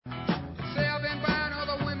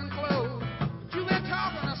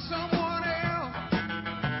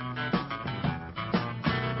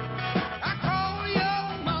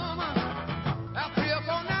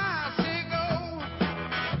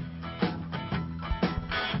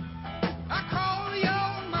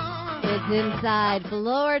Inside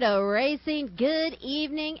Florida Racing. Good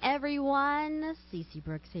evening, everyone. Cece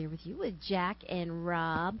Brooks here with you with Jack and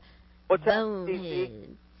Rob. What's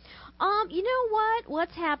happening, Cece? You know what?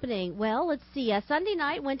 What's happening? Well, let's see. Sunday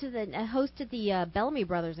night went to hosted the Bellamy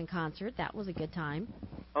Brothers in concert. That was a good time.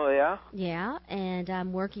 Oh yeah. Yeah, and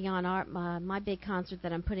I'm working on my big concert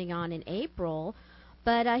that I'm putting on in April.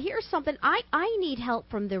 But here's something. I need help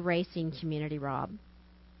from the racing community, Rob.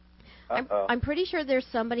 I'm pretty sure there's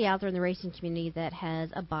somebody out there in the racing community that has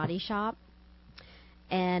a body shop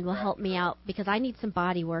and will help me out because I need some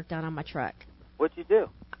body work done on my truck. What'd you do?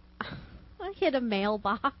 I hit a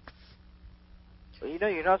mailbox. Well, you know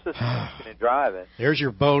you're not supposed to drive it. There's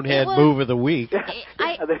your bonehead move of the week.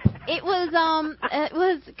 It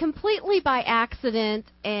was completely by accident,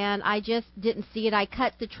 and I just didn't see it. I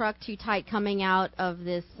cut the truck too tight coming out of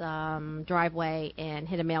this driveway and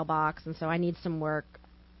hit a mailbox, and so I need some work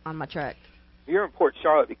on my truck. You're in Port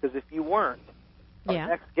Charlotte because if you weren't, our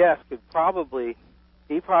next guest could probably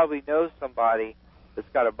knows somebody that's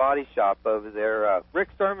got a body shop over there. Rick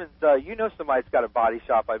Sermons, you know somebody that's got a body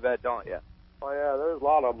shop, I bet, don't you? Oh, yeah, there's a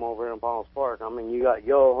lot of them over here in Palms Park. I mean, you got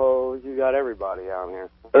Yoho's, you got everybody out here.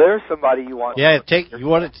 There's somebody you want. Yeah, you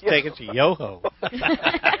wanted to take it to Yoho.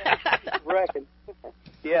 Reckon.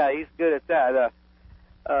 Yeah, he's good at that.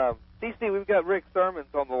 CC, we've got Rick Sermons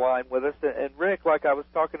on the line with us, and Rick, like I was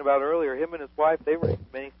talking about earlier, him and his wife, they raced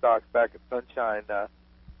mini stocks back at Sunshine.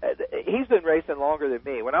 He's been racing longer than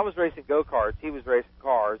me. When I was racing go-karts, he was racing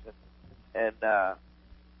cars, and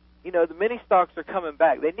you know, the mini stocks are coming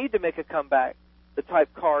back. They need to make a comeback, the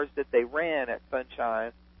type cars that they ran at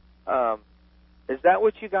Sunshine. Is that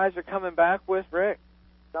what you guys are coming back with, Rick?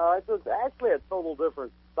 No, it's actually a total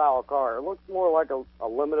different style of car. It looks more like a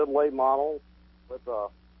limited late model with a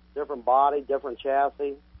different body, different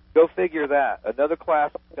chassis. Go figure that. Another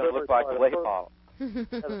class is going to look like a late model.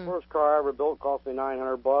 The first car I ever built cost me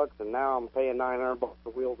 $900, and now I'm paying $900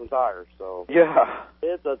 for wheels and tires. So yeah,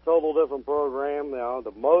 it's a total different program. You know,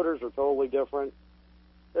 the motors are totally different.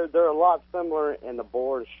 They're a lot similar in the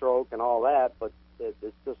bore and stroke and all that, but it's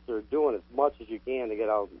just they're doing as much as you can to get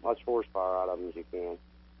as much horsepower out of them as you can.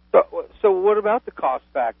 So what about the cost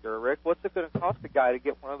factor, Rick? What's it going to cost a guy to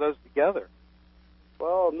get one of those together?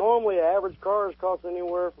 Well, normally average cars cost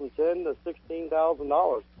anywhere from $10,000 to $16,000 to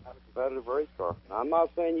have a competitive race car. Now, I'm not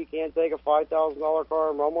saying you can't take a $5,000 car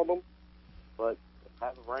and run with them, but to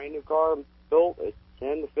have a brand new car built, it's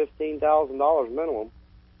 $10,000 to $15,000 minimum,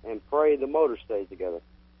 and pray the motor stays together.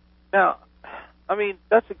 Now, I mean,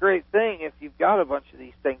 that's a great thing if you've got a bunch of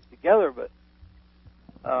these things together, but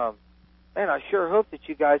man, I sure hope that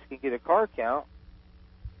you guys can get a car count.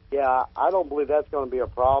 Yeah, I don't believe that's going to be a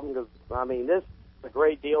problem because, I mean, this is a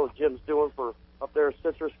great deal that Jim's doing for up there at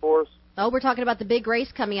Citrus for us. Oh, we're talking about the big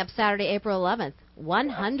race coming up Saturday, April 11th.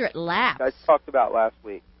 100 laps. Guys talked about last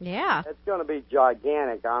week. Yeah. It's going to be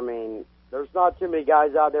gigantic. I mean, there's not too many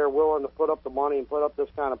guys out there willing to put up the money and put up this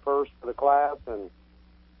kind of purse for the class. And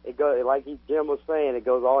it goes, like Jim was saying, it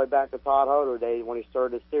goes all the way back to Todd Hodder days when he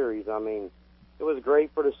started the series. I mean, it was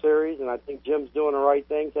great for the series, and I think Jim's doing the right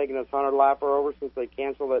thing, taking his 100-lapper over since they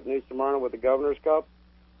canceled at New Smyrna with the Governor's Cup.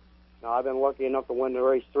 Now, I've been lucky enough to win the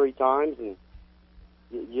race 3 times, and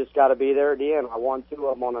you just got to be there at the end. I won 2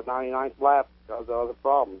 of them on the 99th lap because of other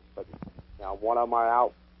problems. But you know, one of them I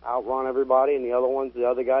outrun everybody, and the other ones, the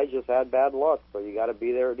other guys just had bad luck. So you got to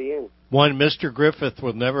be there at the end. One Mr. Griffin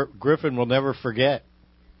will never forget.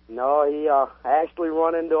 No, he actually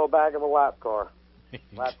run into a back of a lap car.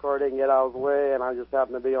 Lap car didn't get out of the way, and I just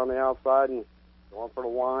happened to be on the outside and going for the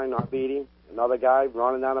line. I beat him. Another guy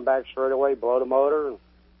running down the back straightaway, blow the motor, and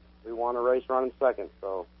we won a race running second.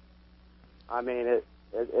 So, I mean,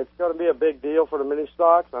 it's going to be a big deal for the mini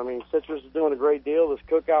stocks. I mean, Citrus is doing a great deal. This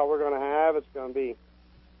cookout we're going to have, it's going to be,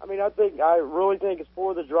 I mean, I really think it's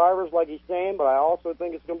for the drivers, like he's saying, but I also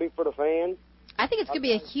think it's going to be for the fans. I think it's going to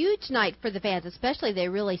be a huge night for the fans, especially if they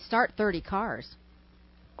really start 30 cars.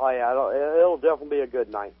 Oh, yeah, it'll definitely be a good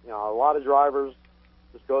night. You know, a lot of drivers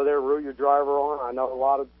just go there, root your driver on. I know a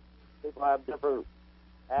lot of people have different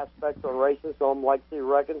aspects on racing. Some like to see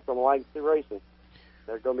wrecking, some like to see racing.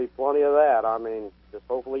 There's going to be plenty of that. I mean, just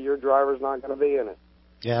hopefully your driver's not going to be in it.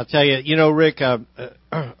 Yeah, I'll tell you. You know, Rick,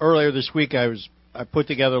 earlier this week I put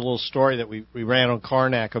together a little story that we ran on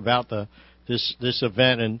Karnak about this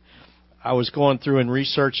event, and I was going through and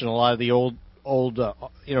researching a lot of the old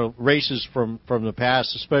races from the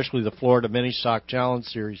past, especially the Florida Mini Stock Challenge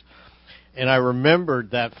Series. And I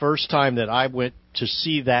remembered that first time that I went to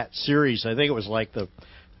see that series. I think it was like the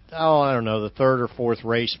third or fourth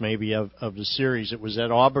race maybe of the series. It was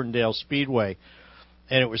at Auburndale Speedway.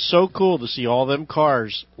 And it was so cool to see all them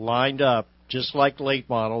cars lined up just like late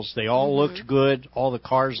models. They all looked good. All the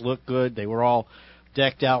cars looked good. They were all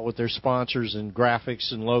decked out with their sponsors and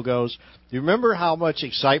graphics and logos. Do you remember how much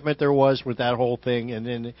excitement there was with that whole thing? And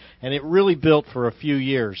it really built for a few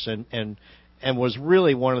years and was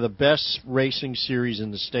really one of the best racing series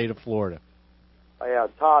in the state of Florida. Yeah,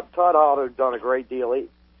 Todd Otto done a great deal.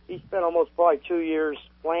 He spent almost probably 2 years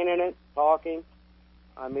planning it, talking.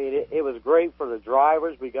 I mean, it was great for the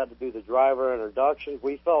drivers. We got to do the driver introductions.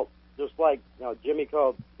 We felt just like, Jimmy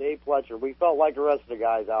Cope, Dave Fletcher. We felt like the rest of the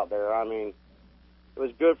guys out there. I mean, it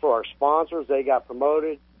was good for our sponsors. They got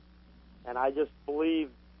promoted. And I just believe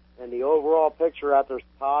in the overall picture after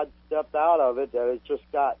Todd stepped out of it that it just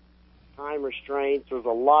got time restraints. There's a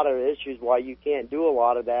lot of issues why you can't do a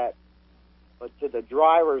lot of that. But to the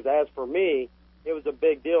drivers, as for me, it was a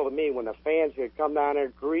big deal to me when the fans could come down there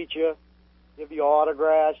and greet you, give you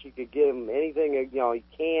autographs. You could give them anything,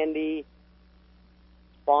 candy,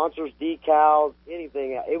 sponsors, decals,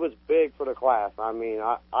 anything. It was big for the class. I mean,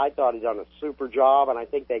 I thought he done a super job, and I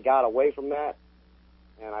think they got away from that.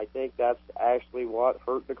 And I think that's actually what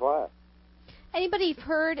hurt the class. Anybody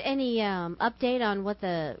heard any update on what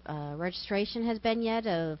the registration has been yet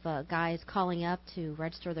of guys calling up to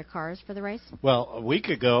register their cars for the race? Well, a week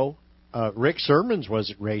ago, Rick Sermons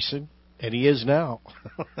wasn't racing, and he is now.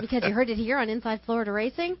 Because you heard it here on Inside Florida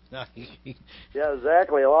Racing? Yeah,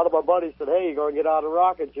 exactly. A lot of my buddies said, hey, you're going to get out of the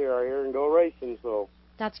rocket chair here and go racing. So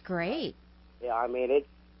that's great. Yeah, I mean,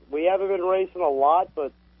 we haven't been racing a lot,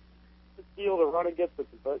 but the deal to run against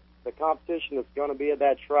the competition that's going to be at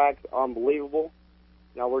that track is unbelievable.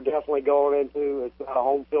 We're definitely going into, it's not a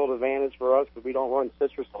home field advantage for us because we don't run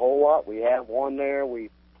Citrus a whole lot. We have one there.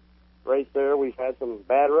 We raced there. We've had some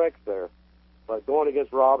bad wrecks there. But going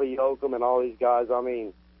against Robbie Yoakum and all these guys, I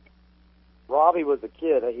mean, Robbie was a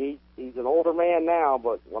kid. He's an older man now,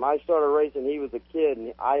 but when I started racing, he was a kid,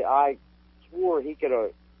 and I swore he could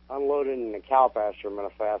have unloaded in the cow pasture in a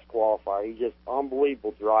fast qualifier. He's just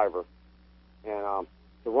unbelievable driver. And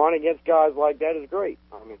to run against guys like that is great.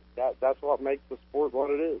 I mean, that's what makes the sport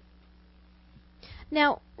what it is.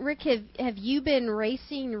 Now, Rick, have you been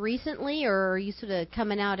racing recently, or are you sort of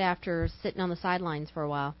coming out after sitting on the sidelines for a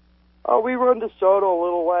while? We run DeSoto a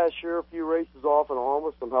little last year, a few races off and on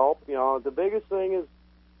with some help. The biggest thing is,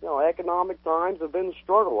 economic times have been a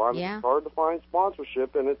struggle. I mean, It's hard to find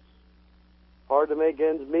sponsorship, and it's hard to make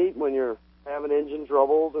ends meet when you're having engine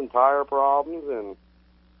troubles and tire problems. And,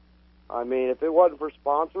 I mean, if it wasn't for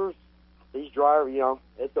sponsors, these drivers,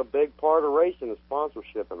 it's a big part of racing is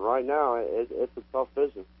sponsorship. And right now, it's a tough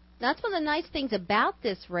business. That's one of the nice things about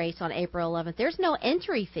this race on April 11th. There's no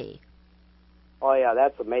entry fee. Oh, yeah,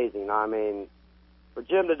 that's amazing. I mean, for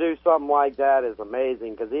Jim to do something like that is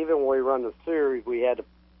amazing because even when we run the series, we had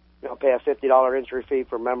to pay a $50 entry fee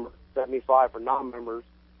for members, $75 for non-members.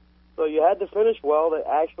 So you had to finish well to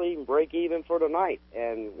actually break even for the night.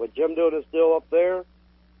 And with Jim doing this deal up there,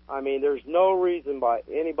 I mean, there's no reason by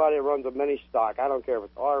anybody that runs a mini stock, I don't care if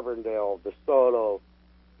it's Arvindale, DeSoto,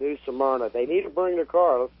 New Smyrna, they need to bring their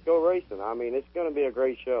car. Let's go racing. I mean, it's going to be a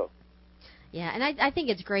great show. Yeah, and I think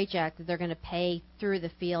it's great, Jack, that they're going to pay through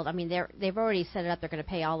the field. I mean, they've already set it up. They're going to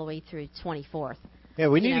pay all the way through 24th. Yeah,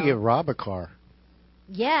 we need to give Rob a car.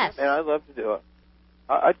 Yes. And I'd love to do it.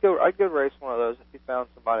 I'd go race one of those if you found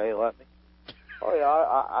somebody that let me. Oh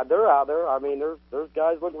yeah, they're out there. I mean, there's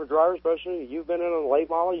guys looking for drivers. Especially you've been in a late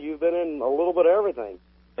model. You've been in a little bit of everything.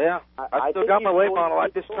 Yeah, I still got my late model. I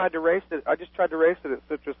just tried to race it. I just tried to race it at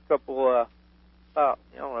Citrus a couple.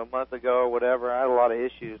 A month ago or whatever. I had a lot of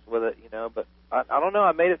issues with it, but I don't know.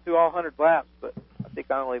 I made it through all 100 laps, but I think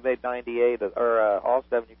I only made 98 or all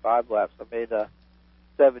 75 laps. I made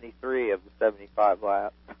 73 of the 75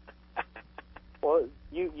 laps. Well,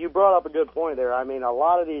 you brought up a good point there. I mean, a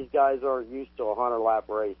lot of these guys aren't used to a 100-lap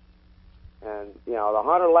race. And, the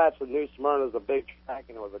 100 laps of New Smyrna is a big track,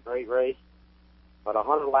 and it was a great race. But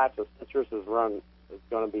 100 laps of Citrus is going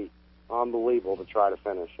to be unbelievable to try to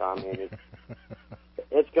finish. I mean,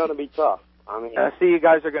 it's going to be tough. I mean, I see you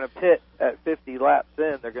guys are going to pit at 50 laps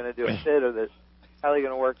in. They're going to do a pit of this. How are they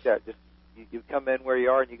going to work that? Just you come in where you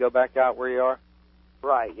are and you go back out where you are?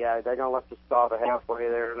 Right, yeah. They're going to let you stop at halfway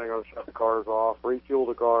there, and they're going to shut the cars off, refuel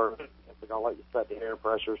the car. They're going to let you set the air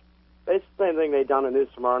pressures. It's the same thing they've done in New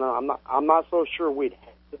Smyrna. I'm not so sure we'd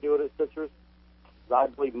have to do it at Citrus. I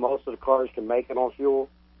believe most of the cars can make it on fuel.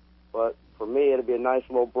 But for me, it'd be a nice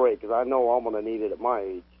little break because I know I'm going to need it at my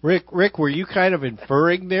age. Rick, were you kind of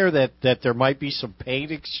inferring there that there might be some paint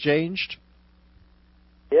exchanged?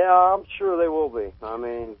 Yeah, I'm sure they will be. I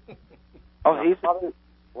mean, a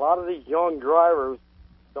lot of these young drivers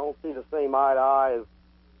don't see the same eye to eye as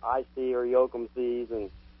I see or Yoakum sees, and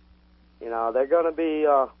they're gonna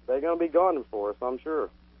be gunning for us, I'm sure.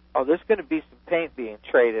 Oh, there's going to be some paint being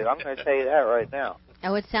traded. I'm going to tell you that right now.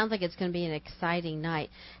 Oh, it sounds like it's going to be an exciting night.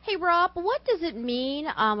 Hey, Rob, what does it mean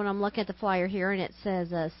when I'm looking at the flyer here and it says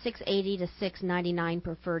 680 to 699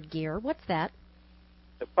 preferred gear? What's that?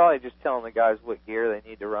 They're probably just telling the guys what gear they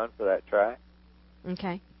need to run for that track.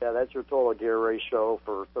 Okay. Yeah, that's your total gear ratio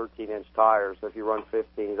for 13-inch tires. If you run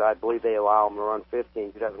 15s, I believe they allow them to run 15s.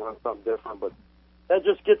 You'd have to run something different, but that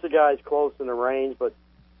just gets the guys close in the range. But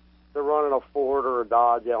if they're running a Ford or a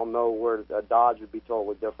Dodge, they'll know where a Dodge would be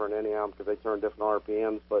totally different anyhow because they turn different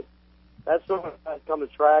RPMs. But that's when they come to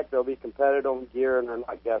track, they'll be competitive on gear, and they're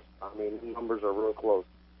not guessing. I mean, the numbers are real close.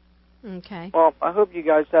 Okay. Well, I hope you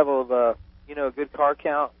guys have a good car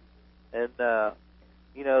count, and that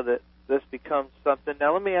this becomes something.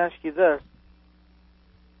 Now, let me ask you this: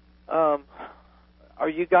 are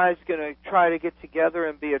you guys going to try to get together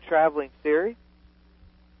and be a traveling series?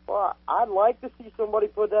 Well, I'd like to see somebody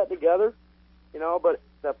put that together, but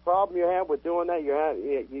the problem you have with doing that,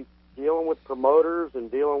 you dealing with promoters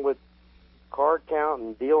and dealing with car count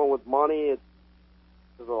and dealing with money.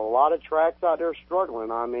 There's a lot of tracks out there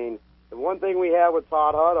struggling. I mean, the one thing we had with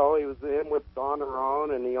Todd Hutto, he was in with Don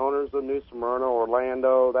Nerone and the owners of New Smyrna,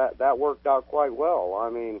 Orlando. That worked out quite well. I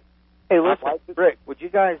mean, hey, listen, Rick, would you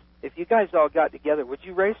guys, if you guys all got together, would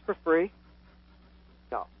you race for free?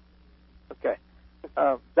 No. Okay.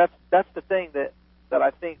 That's the thing that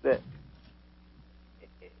I think that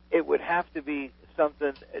it would have to be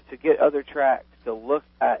something to get other tracks to look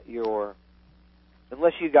at your,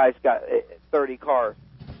 unless you guys got 30 cars.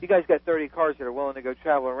 If you guys got 30 cars that are willing to go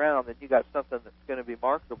travel around, then you got something that's going to be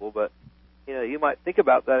marketable. But, you might think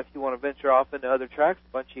about that if you want to venture off into other tracks.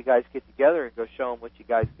 A bunch of you guys get together and go show them what you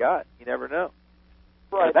guys got. You never know.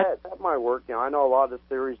 Right, that might work. I know a lot of the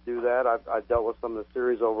series do that. I've dealt with some of the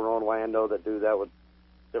series over in Orlando that do that with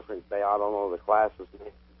different, I don't know the classes,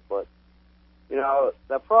 but,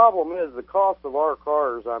 the problem is the cost of our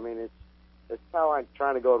cars. I mean, it's kind of like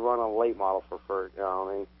trying to go and run on a late model for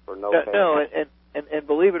no pay. No, and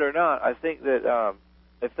believe it or not, I think that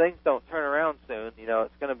if things don't turn around soon,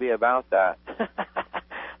 it's going to be about that.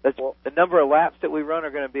 The number of laps that we run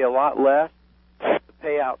are going to be a lot less. The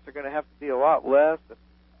payouts are going to have to be a lot less,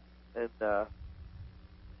 and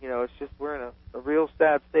it's just we're in a real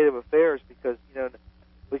sad state of affairs because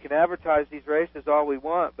we can advertise these races all we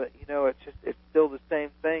want, but it's still the same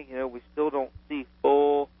thing. We still don't see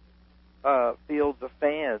full fields of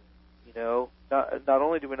fans. Not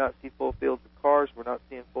only do we not see full fields of cars, we're not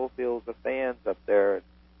seeing full fields of fans up there.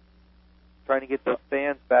 Trying to get those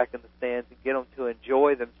fans back in the stands and get them to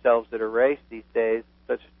enjoy themselves at a race these days.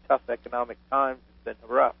 Such tough economic times. It's been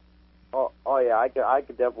rough. Oh yeah, I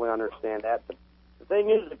could definitely understand that. But the thing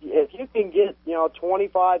is, if you can get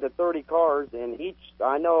 25 to 30 cars in each,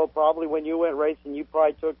 I know probably when you went racing, you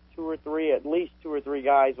probably took at least two or three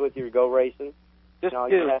guys with you to go racing. Just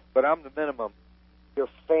two, but I'm the minimum. Your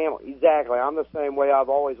family, exactly. I'm the same way. I've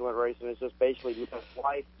always went racing. It's just basically my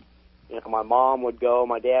wife. My mom would go,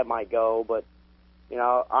 my dad might go, but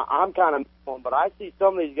I'm kind of. But I see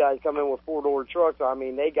some of these guys come in with 4-door trucks. I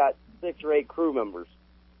mean, they got 6 or 8 crew members.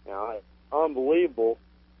 It's unbelievable.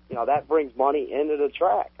 That brings money into the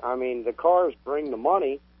track. I mean, the cars bring the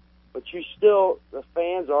money, but the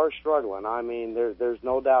fans are struggling. I mean, there's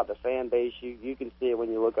no doubt the fan base, you can see it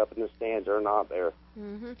when you look up in the stands, they're not there.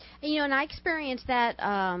 Mm-hmm. And I experienced that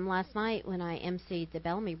last night when I emceed the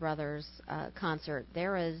Bellamy Brothers concert.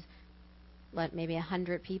 There was, maybe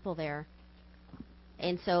 100 people there.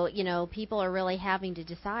 And so, people are really having to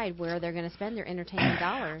decide where they're going to spend their entertainment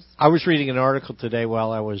dollars. I was reading an article today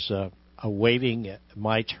while I was awaiting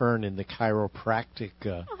my turn in the chiropractic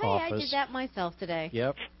office. I did that myself today.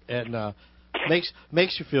 Yep, and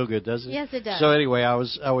makes you feel good, doesn't it? Yes, it does. So anyway, I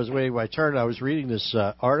was waiting my turn. I was reading this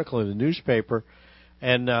article in the newspaper,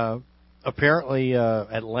 and apparently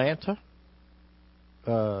Atlanta,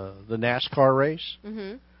 the NASCAR race,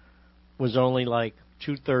 was only like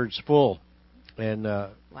 2/3 full, and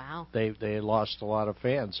wow, they lost a lot of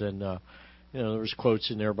fans, and there was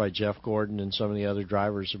quotes in there by Jeff Gordon and some of the other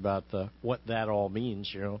drivers about what that all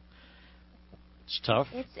means. It's tough.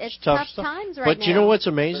 It's tough stuff. times right but now. You know what's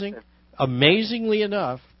amazing? Amazingly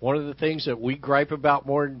enough, one of the things that we gripe about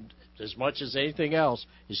more as much as anything else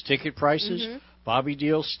is ticket prices. Mm-hmm. Bobby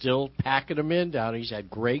Deal's still packing them in down. He's had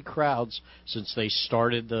great crowds since they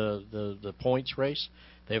started the points race.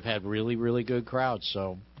 They've had really, really good crowds.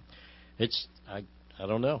 So it's I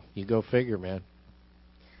don't know. You go figure, man.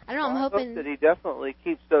 I don't know. I'm hoping hope that he definitely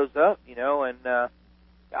keeps those up, and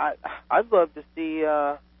I'd love to see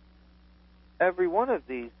every one of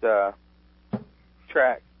these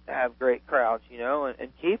tracks have great crowds, and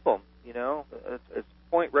keep them. You know, it's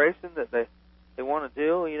point racing that they want to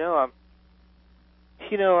do. You know,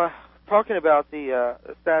 talking about the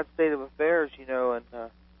sad state of affairs. You know, and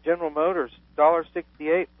General Motors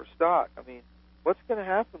 $1.68 for stock. I mean, what's going to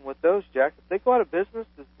happen with those, Jack? If they go out of business,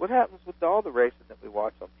 what happens with all the racing that we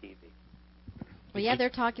watch on TV? Well, yeah, they're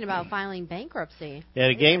talking about filing bankruptcy. Yeah,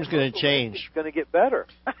 the game's going to change. It's going to get better.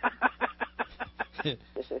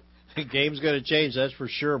 The game's going to change, that's for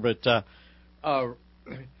sure. But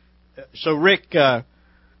so, Rick,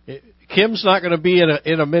 Kim's not going to be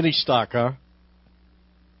in a mini stock, huh?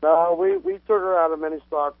 No, we took her out of mini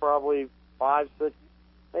stock probably 5, 6,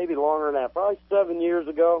 maybe longer than that, probably 7 years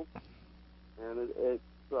ago. And it's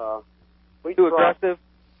we too aggressive.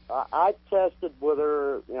 I tested with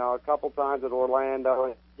her, a couple times at Orlando.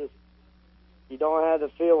 And just you don't have the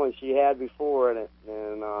feeling she had before in it,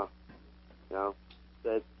 and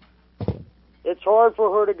that it's hard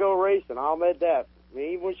for her to go racing. I'll admit that. I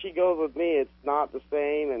mean, even when she goes with me, it's not the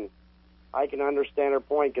same, and I can understand her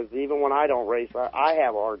point because even when I don't race, I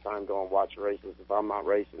have a hard time going to watch races if I'm not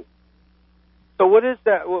racing. So what is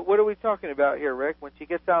that? What are we talking about here, Rick? When she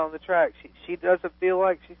gets out on the track, she doesn't feel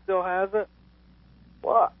like she still has it?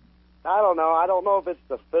 Well, I don't know. I don't know if it's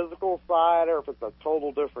the physical side or if it's a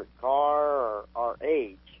total different car or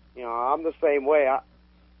age. I'm the same way.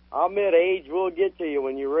 I'll admit age will get to you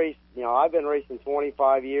when you race. I've been racing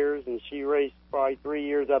 25 years, and she raced probably 3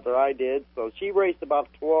 years after I did. So she raced about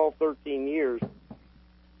 12, 13 years.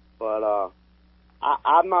 But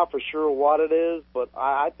I'm not for sure what it is, but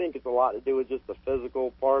I think it's a lot to do with just the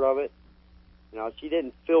physical part of it. She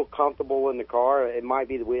didn't feel comfortable in the car. It might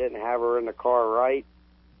be that we didn't have her in the car right.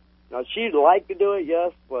 She'd like to do it,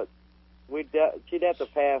 yes, but she'd have to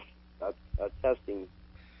pass a testing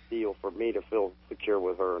deal for me to feel secure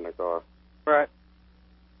with her in the car. Right.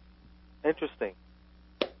 Interesting.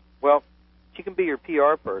 Well, she can be your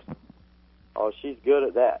PR person. Oh, she's good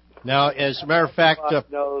at that. Now, as a matter of fact,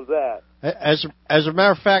 knows that. As a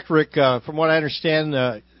matter of fact, Rick, from what I understand,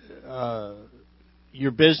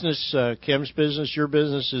 your business, Kim's business, your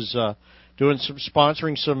business is doing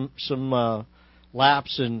sponsoring some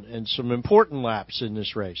laps and some important laps in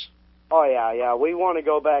this race. Oh yeah. We want to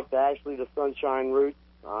go back to actually the Sunshine Route.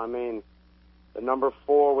 I mean, the number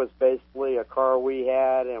 4 was basically a car we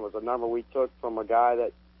had, and it was a number we took from a guy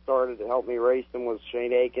that started to help me race them was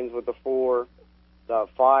Shane Akins with the 4. The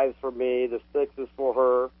 5's for me. The 6 is for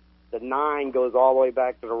her. The 9 goes all the way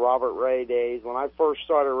back to the Robert Ray days. When I first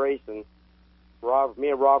started racing, me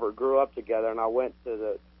and Robert grew up together, and I went to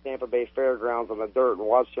the Tampa Bay Fairgrounds on the dirt and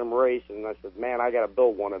watched him race, and I said, man, I got to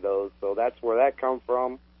build one of those. So that's where that come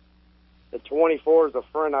from. The 24 is a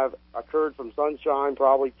friend I've occurred from Sunshine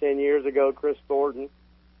probably 10 years ago, Chris Thornton.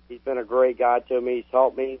 He's been a great guy to me. He's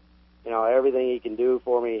helped me, everything he can do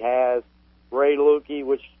for me he has. Ray Lukey,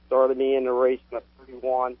 which started me in the race at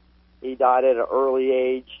 31, he died at an early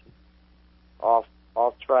age, off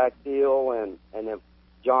track deal, and then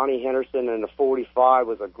Johnny Henderson in the 45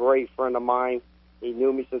 was a great friend of mine. He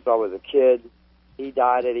knew me since I was a kid. He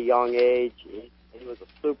died at a young age. He was a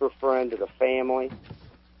super friend to the family.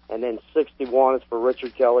 And then 61 is for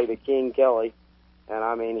Richard Kelly, the King Kelly. And,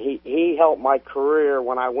 I mean, he helped my career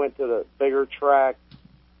when I went to the bigger track.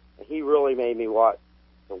 He really made me want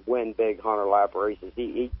to win big 100 lap races.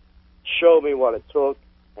 He showed me what it took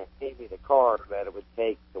and gave me the car that it would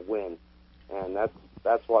take to win. And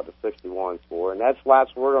that's what the 61's for. And that's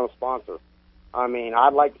laps we're going to sponsor. I mean,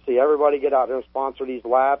 I'd like to see everybody get out there and sponsor these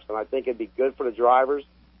laps, and I think it'd be good for the drivers.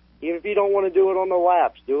 Even if you don't want to do it on the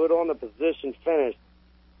laps, do it on the position finish.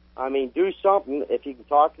 I mean, do something. If you can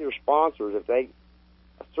talk to your sponsors, if a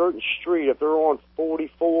certain street, if they're on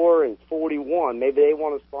 44 and 41, maybe they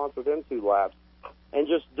want to sponsor them 2 laps, and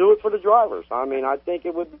just do it for the drivers. I mean, I think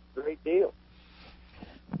it would be a great deal.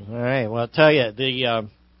 All right. Well, I'll tell you,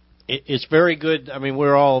 it's very good. I mean,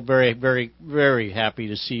 we're all very, very, very happy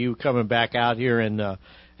to see you coming back out here, and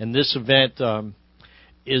this event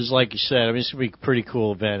is, like you said, I mean, it's going to be a pretty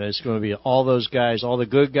cool event. It's going to be all those guys, all the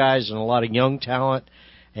good guys, and a lot of young talent.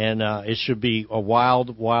 And it should be a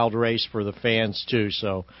wild, wild race for the fans, too.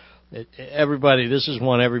 So, everybody, this is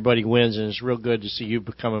one everybody wins, and it's real good to see you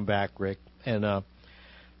coming back, Rick. And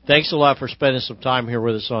thanks a lot for spending some time here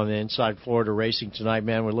with us on the Inside Florida Racing tonight,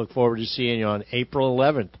 man. We look forward to seeing you on April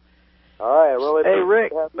 11th. All right, really.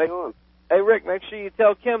 Hey, Rick, make sure you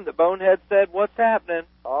tell Kim that Bonehead said what's happening.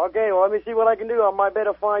 Okay, well, let me see what I can do. I might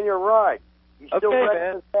better find your ride. You still wreck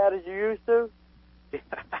them as bad as you used to?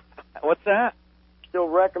 What's that? Still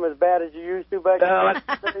wreck them as bad as you used to back then?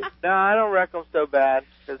 No, I don't wreck them so bad.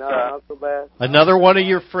 No, not so bad. Another one of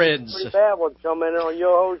your friends. Pretty bad ones coming in on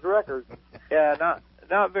Yo-Ho's records. Yeah,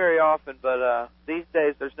 not very often, but these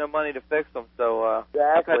days there's no money to fix them. So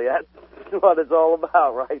exactly, that's what it's all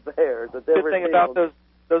about right there. It's a different good thing about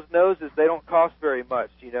those noses, they don't cost very much.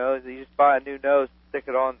 You know, you just buy a new nose, stick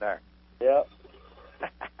it on there. Yep.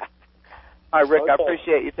 All right, Rick, okay. I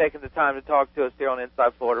appreciate you taking the time to talk to us here on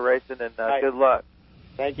Inside Florida Racing, and good luck.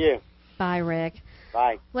 Thank you. Bye, Rick.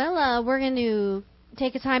 Bye. Well, we're going to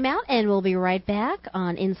take a time out, and we'll be right back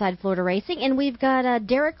on Inside Florida Racing. And we've got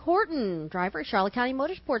Derek Horton, driver at Charlotte County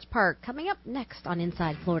Motorsports Park, coming up next on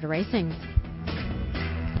Inside Florida Racing.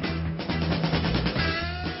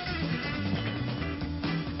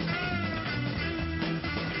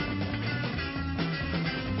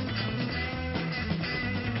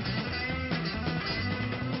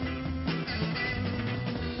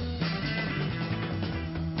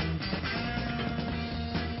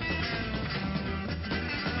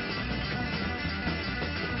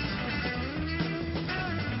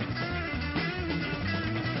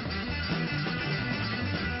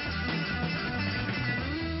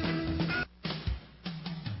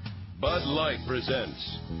 Bud Light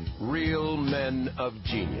presents Real Men of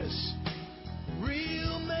Genius.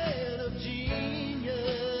 Real Men of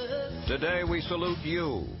Genius. Today we salute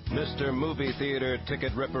you, Mr. Movie Theater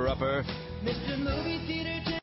Ticket Ripper-Upper. Mr. Movie Theater